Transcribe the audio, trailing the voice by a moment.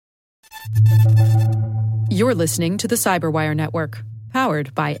You're listening to the Cyberwire Network,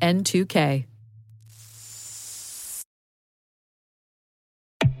 powered by N2K.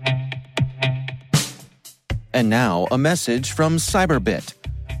 And now, a message from Cyberbit.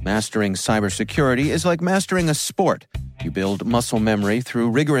 Mastering cybersecurity is like mastering a sport. You build muscle memory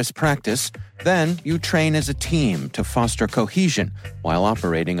through rigorous practice, then you train as a team to foster cohesion while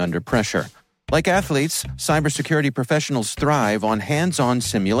operating under pressure. Like athletes, cybersecurity professionals thrive on hands-on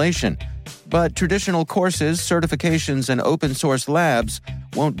simulation. But traditional courses, certifications, and open-source labs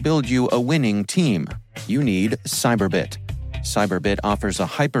won't build you a winning team. You need Cyberbit. Cyberbit offers a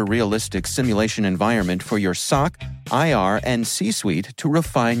hyper-realistic simulation environment for your SOC, IR, and C-suite to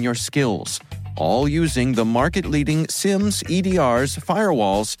refine your skills, all using the market-leading SIMs, EDRs,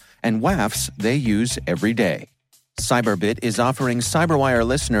 firewalls, and WAFs they use every day. Cyberbit is offering Cyberwire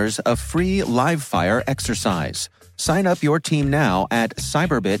listeners a free live-fire exercise. Sign up your team now at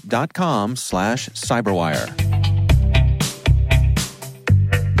cyberbit.com/cyberwire.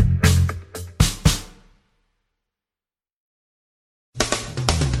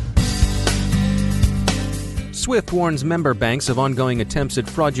 SWIFT warns member banks of ongoing attempts at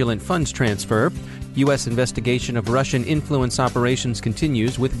fraudulent funds transfer. U.S. investigation of Russian influence operations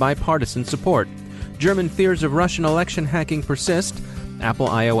continues with bipartisan support. German fears of Russian election hacking persist. Apple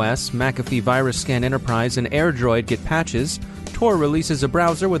iOS, McAfee VirusScan Enterprise, and AirDroid get patches. Tor releases a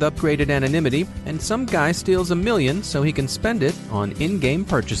browser with upgraded anonymity. And some guy steals $1 million so he can spend it on in-game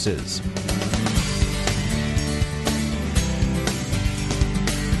purchases.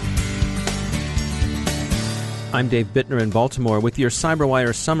 I'm Dave Bittner in Baltimore with your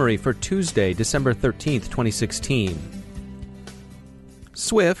Cyberwire summary for Tuesday, December 13th, 2016.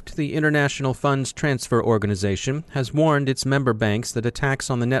 SWIFT, the International Funds Transfer Organization, has warned its member banks that attacks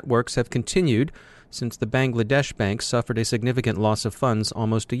on the networks have continued since the Bangladesh bank suffered a significant loss of funds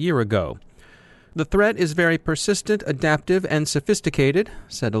almost a year ago. The threat is very persistent, adaptive, and sophisticated,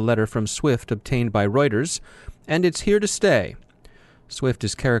 said a letter from SWIFT obtained by Reuters, and it's here to stay. SWIFT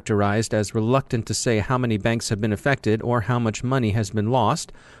is characterized as reluctant to say how many banks have been affected or how much money has been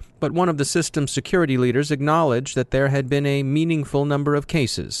lost, but one of the system's security leaders acknowledged that there had been a meaningful number of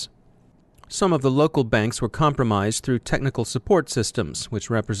cases. Some of the local banks were compromised through technical support systems,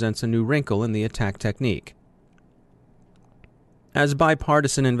 which represents a new wrinkle in the attack technique. As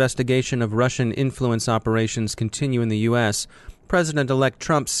bipartisan investigation of Russian influence operations continue in the U.S., President-elect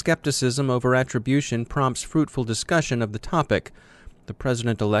Trump's skepticism over attribution prompts fruitful discussion of the topic. The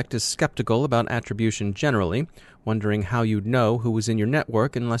president-elect is skeptical about attribution generally, wondering how you'd know who was in your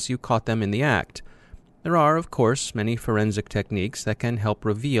network unless you caught them in the act. There are, of course, many forensic techniques that can help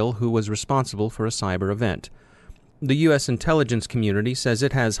reveal who was responsible for a cyber event. The U.S. intelligence community says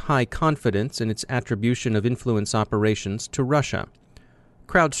it has high confidence in its attribution of influence operations to Russia.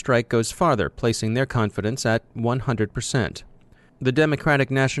 CrowdStrike goes farther, placing their confidence at 100%. The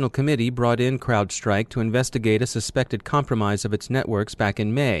Democratic National Committee brought in CrowdStrike to investigate a suspected compromise of its networks back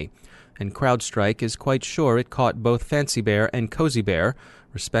in May, and CrowdStrike is quite sure it caught both Fancy Bear and Cozy Bear,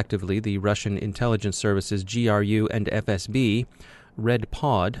 respectively the Russian intelligence services GRU and FSB, Red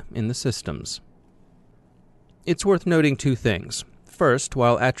Pod, in the systems. It's worth noting two things. First,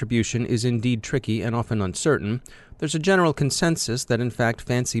 while attribution is indeed tricky and often uncertain, there's a general consensus that in fact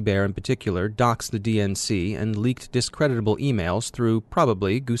Fancy Bear in particular doxed the DNC and leaked discreditable emails through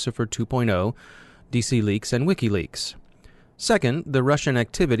probably Guccifer 2.0, DC Leaks, and WikiLeaks. Second, the Russian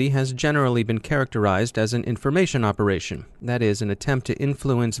activity has generally been characterized as an information operation, that is, an attempt to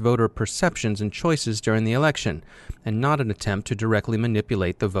influence voter perceptions and choices during the election, and not an attempt to directly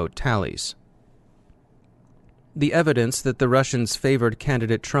manipulate the vote tallies. The evidence that the Russians favored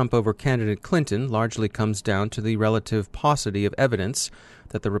candidate Trump over candidate Clinton largely comes down to the relative paucity of evidence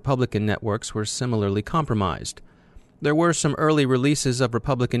that the Republican networks were similarly compromised. There were some early releases of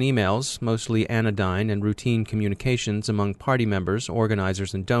Republican emails, mostly anodyne and routine communications among party members,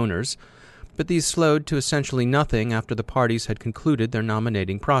 organizers, and donors, but these slowed to essentially nothing after the parties had concluded their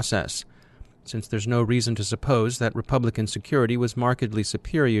nominating process. Since there's no reason to suppose that Republican security was markedly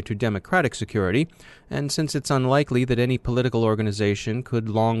superior to Democratic security, and since it's unlikely that any political organization could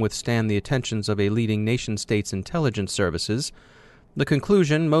long withstand the attentions of a leading nation-state's intelligence services, the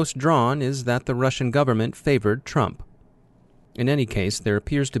conclusion most drawn is that the Russian government favored Trump. In any case, there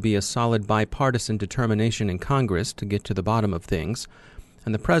appears to be a solid bipartisan determination in Congress to get to the bottom of things,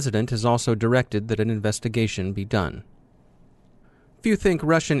 and the president has also directed that an investigation be done. Few think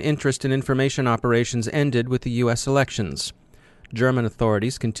Russian interest in information operations ended with the U.S. elections. German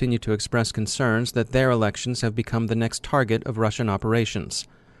authorities continue to express concerns that their elections have become the next target of Russian operations.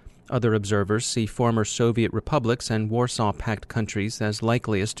 Other observers see former Soviet republics and Warsaw Pact countries as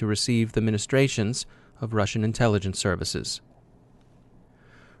likeliest to receive the ministrations of Russian intelligence services.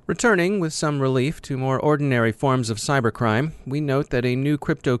 Returning with some relief to more ordinary forms of cybercrime, we note that a new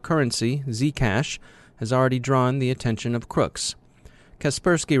cryptocurrency, Zcash, has already drawn the attention of crooks.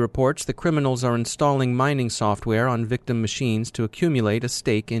 Kaspersky reports the criminals are installing mining software on victim machines to accumulate a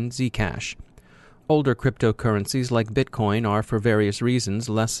stake in Zcash. Older cryptocurrencies like Bitcoin are, for various reasons,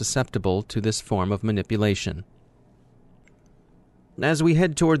 less susceptible to this form of manipulation. As we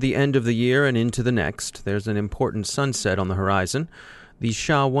head toward the end of the year and into the next, there's an important sunset on the horizon. The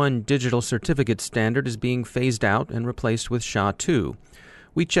SHA-1 digital certificate standard is being phased out and replaced with SHA-2.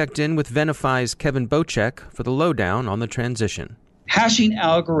 We checked in with Venafi's Kevin Bocek for the lowdown on the transition. Hashing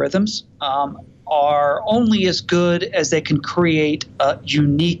algorithms are only as good as they can create a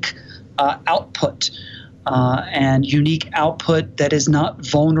unique output, and unique output that is not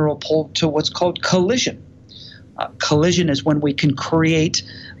vulnerable to what's called collision. Collision is when we can create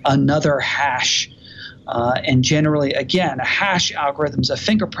another hash. And generally, again, a hash algorithm is a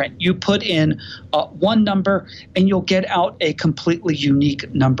fingerprint. You put in one number and you'll get out a completely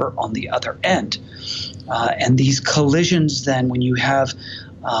unique number on the other end. And these collisions then, when you have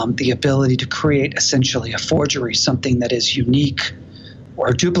the ability to create essentially a forgery, something that is unique, or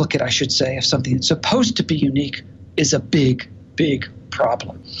a duplicate, I should say, of something that's supposed to be unique, is a big, big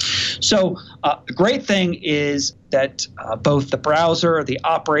problem. So the great thing is that both the browser, the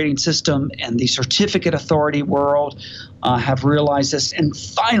operating system, and the certificate authority world have realized this. And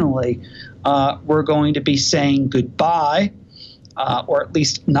finally, we're going to be saying goodbye, or at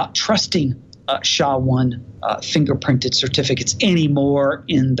least not trusting SHA-1 fingerprinted certificates anymore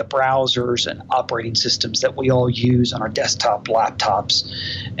in the browsers and operating systems that we all use on our desktop, laptops,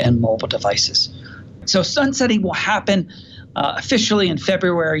 and mobile devices. So sunsetting will happen officially in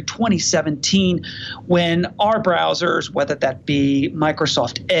February 2017, when our browsers, whether that be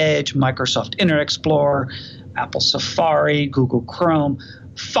Microsoft Edge, Microsoft Internet Explorer, Apple Safari, Google Chrome,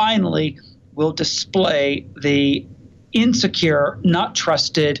 finally will display the insecure, not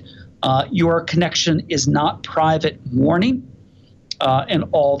trusted, your connection is not private warning in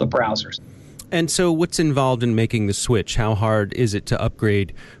all the browsers. And so what's involved in making the switch? How hard is it to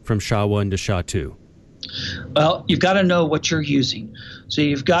upgrade from SHA-1 to SHA-2? Well, you've got to know what you're using. So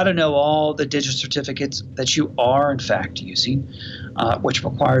you've got to know all the digital certificates that you are, in fact, using, which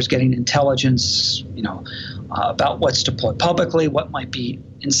requires getting intelligence, about what's deployed publicly, what might be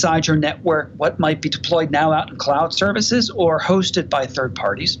inside your network, what might be deployed now out in cloud services or hosted by third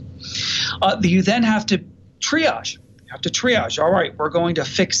parties. You then have to triage. All right, we're going to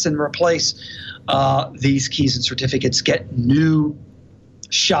fix and replace these keys and certificates, get new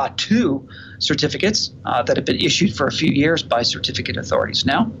SHA-2 certificates that have been issued for a few years by certificate authorities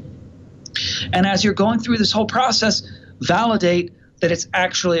now. And as you're going through this whole process, validate that it's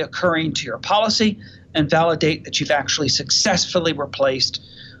actually occurring to your policy, and validate that you've actually successfully replaced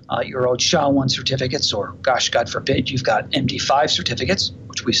your old SHA-1 certificates, or, gosh, God forbid, you've got MD5 certificates,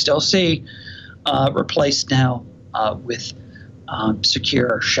 which we still see, replaced now with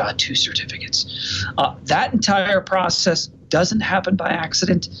secure SHA-2 certificates. That entire process doesn't happen by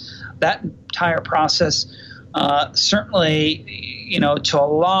accident. That entire process certainly, to a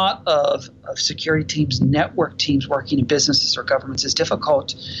lot of security teams, network teams working in businesses or governments is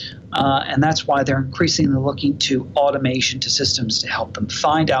difficult. And that's why they're increasingly looking to automation, to systems to help them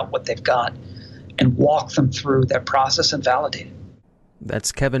find out what they've got and walk them through that process and validate it.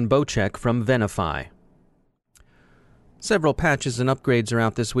 That's Kevin Bocek from Venafi. Several patches and upgrades are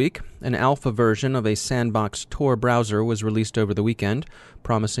out this week. An alpha version of a sandbox Tor browser was released over the weekend,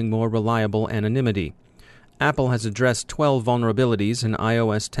 promising more reliable anonymity. Apple has addressed 12 vulnerabilities in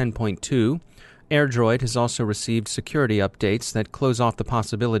iOS 10.2. AirDroid has also received security updates that close off the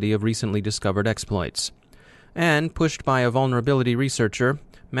possibility of recently discovered exploits. And, pushed by a vulnerability researcher,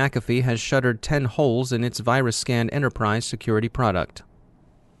 McAfee has shuttered 10 holes in its VirusScan Enterprise security product.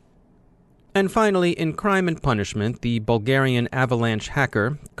 And finally, in Crime and Punishment, the Bulgarian avalanche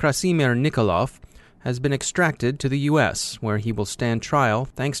hacker Krasimir Nikolov has been extracted to the U.S., where he will stand trial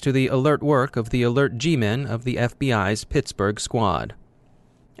thanks to the alert work of the alert G-men of the FBI's Pittsburgh squad.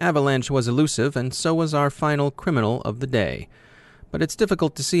 Avalanche was elusive, and so was our final criminal of the day. But it's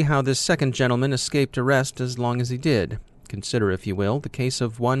difficult to see how this second gentleman escaped arrest as long as he did. Consider, if you will, the case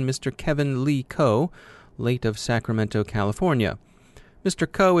of one Mr. Kevin Lee Coe, late of Sacramento, California. Mr.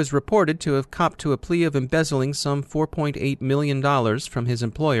 Coe is reported to have copped to a plea of embezzling some $4.8 million from his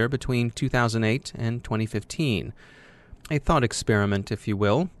employer between 2008 and 2015. A thought experiment, if you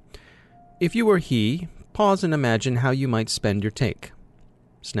will. If you were he, pause and imagine how you might spend your take.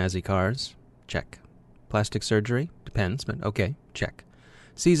 Snazzy cars? Check. Plastic surgery? Depends, but okay, check.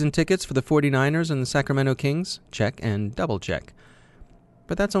 Season tickets for the 49ers and the Sacramento Kings? Check and double check.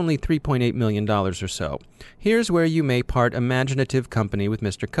 But that's only $3.8 million or so. Here's where you may part imaginative company with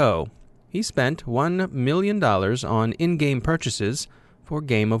Mr. Coe. He spent $1 million on in-game purchases for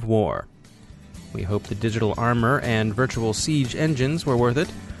Game of War. We hope the digital armor and virtual siege engines were worth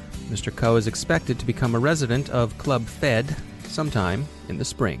it. Mr. Coe is expected to become a resident of Club Fed sometime in the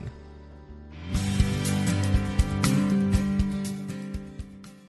spring.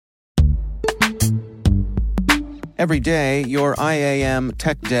 Every day, your IAM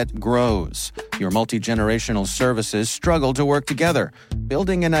tech debt grows. Your multi-generational services struggle to work together.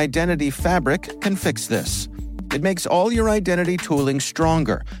 Building an identity fabric can fix this. It makes all your identity tooling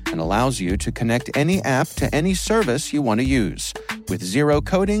stronger and allows you to connect any app to any service you want to use, with zero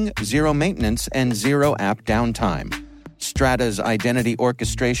coding, zero maintenance, and zero app downtime. Strata's identity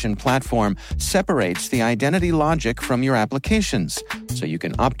orchestration platform separates the identity logic from your applications, so you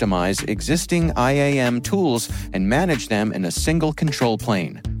can optimize existing IAM tools and manage them in a single control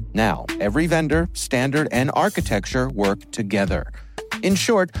plane. Now, every vendor, standard, and architecture work together. In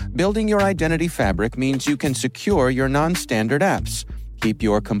short, building your identity fabric means you can secure your non-standard apps, keep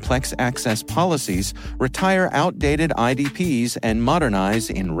your complex access policies, retire outdated IDPs, and modernize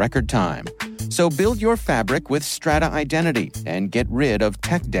in record time. So build your fabric with Strata Identity and get rid of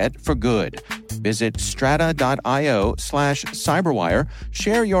tech debt for good. Visit strata.io/cyberwire,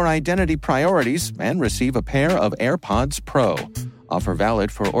 share your identity priorities, and receive a pair of AirPods Pro. Offer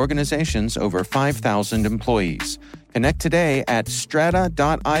valid for organizations over 5,000 employees. Connect today at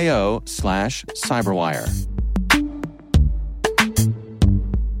strata.io/cyberwire.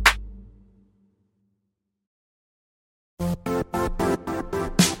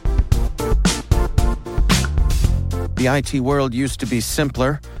 The IT world used to be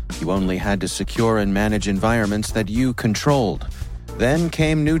simpler. You only had to secure and manage environments that you controlled. Then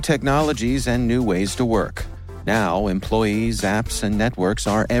came new technologies and new ways to work. Now, employees, apps, and networks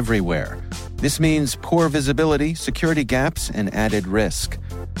are everywhere. This means poor visibility, security gaps, and added risk.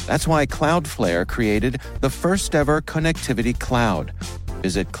 That's why Cloudflare created the first-ever connectivity cloud.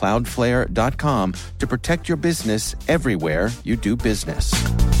 Visit cloudflare.com to protect your business everywhere you do business.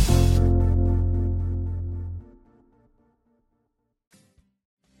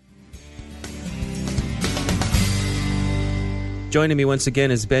 Joining me once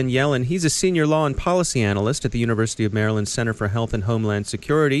again is Ben Yelin. He's a senior law and policy analyst at the University of Maryland Center for Health and Homeland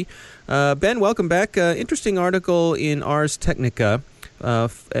Security. Ben, welcome back. Interesting article in Ars Technica.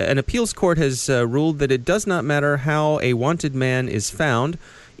 An appeals court has ruled that it does not matter how a wanted man is found,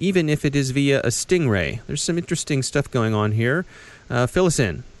 even if it is via a stingray. There's some interesting stuff going on here. Fill us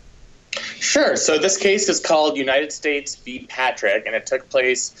in. Sure. So this case is called United States v. Patrick, and it took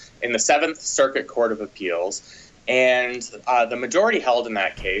place in the 7th Circuit Court of Appeals. And the majority held in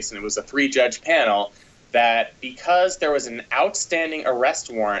that case, and it was a 3-judge panel, that because there was an outstanding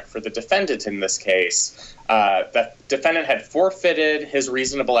arrest warrant for the defendant in this case, the defendant had forfeited his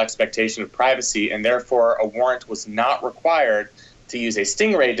reasonable expectation of privacy, and therefore a warrant was not required to use a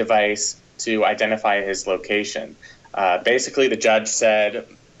stingray device to identify his location. Basically, the judge said,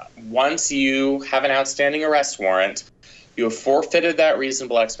 once you have an outstanding arrest warrant, you have forfeited that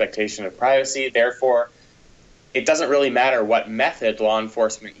reasonable expectation of privacy, therefore it doesn't really matter what method law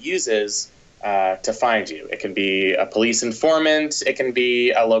enforcement uses to find you. It can be a police informant. It can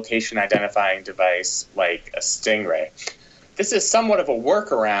be a location identifying device like a stingray. This is somewhat of a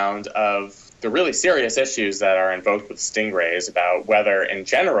workaround of the really serious issues that are invoked with stingrays about whether, in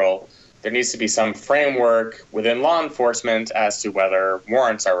general, there needs to be some framework within law enforcement as to whether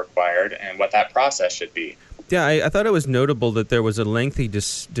warrants are required and what that process should be. Yeah, I thought it was notable that there was a lengthy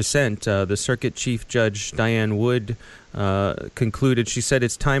dissent. The Circuit Chief Judge Diane Wood concluded, she said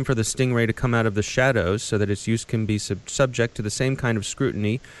it's time for the stingray to come out of the shadows so that its use can be subject to the same kind of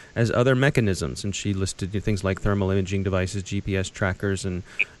scrutiny as other mechanisms. And she listed things like thermal imaging devices, GPS trackers, and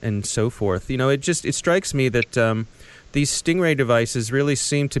so forth. You know, it strikes me that these stingray devices really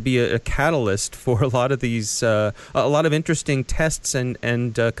seem to be a catalyst for a lot of these, a lot of interesting tests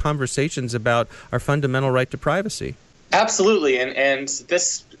and conversations about our fundamental right to privacy. Absolutely, and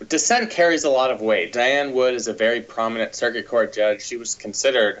this dissent carries a lot of weight. Diane Wood is a very prominent circuit court judge. She was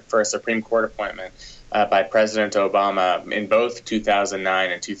considered for a Supreme Court appointment by President Obama in both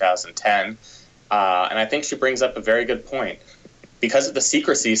 2009 and 2010, and I think she brings up a very good point. Because of the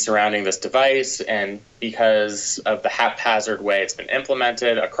secrecy surrounding this device and because of the haphazard way it's been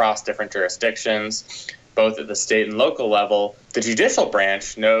implemented across different jurisdictions, both at the state and local level, the judicial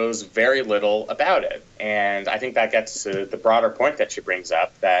branch knows very little about it. And I think that gets to the broader point that she brings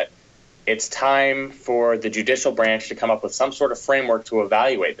up, that it's time for the judicial branch to come up with some sort of framework to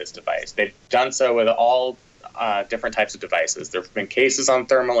evaluate this device. They've done so with all different types of devices. There have been cases on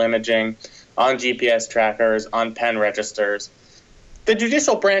thermal imaging, on GPS trackers, on pen registers. The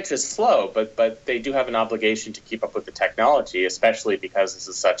judicial branch is slow, but they do have an obligation to keep up with the technology, especially because this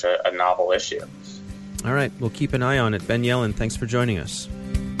is such a novel issue. All right, we'll keep an eye on it. Ben Yelin, thanks for joining us.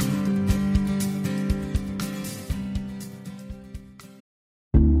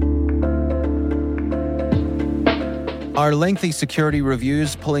 Are lengthy security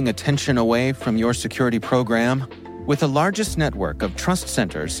reviews pulling attention away from your security program? With the largest network of trust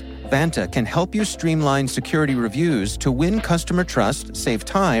centers, Vanta can help you streamline security reviews to win customer trust, save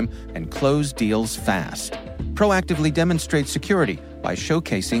time, and close deals fast. Proactively demonstrate security by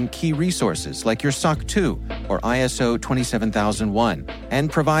showcasing key resources like your SOC 2 or ISO 27001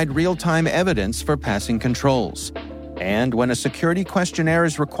 and provide real-time evidence for passing controls. And when a security questionnaire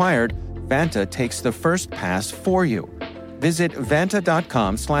is required, Vanta takes the first pass for you. Visit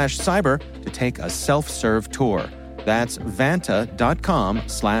vanta.com/cyber to take a self-serve tour. That's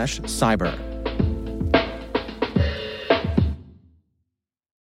vanta.com/cyber.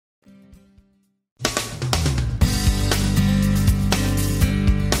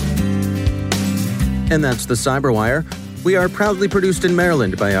 And that's the Cyberwire. We are proudly produced in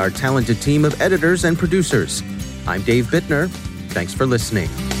Maryland by our talented team of editors and producers. I'm Dave Bittner. Thanks for listening.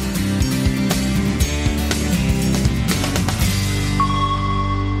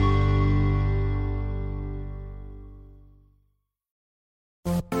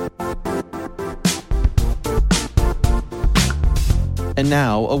 And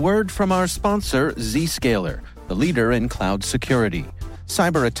now, a word from our sponsor, Zscaler, the leader in cloud security.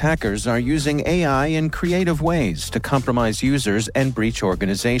 Cyber attackers are using AI in creative ways to compromise users and breach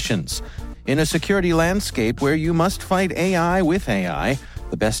organizations. In a security landscape where you must fight AI with AI,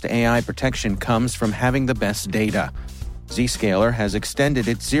 the best AI protection comes from having the best data. Zscaler has extended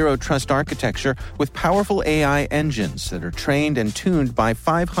its zero-trust architecture with powerful AI engines that are trained and tuned by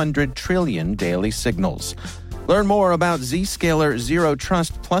 500 trillion daily signals. Learn more about Zscaler Zero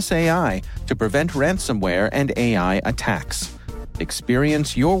Trust Plus AI to prevent ransomware and AI attacks.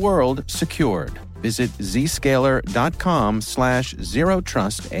 Experience your world secured. Visit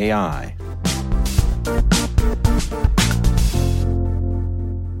zscaler.com/zerotrustai.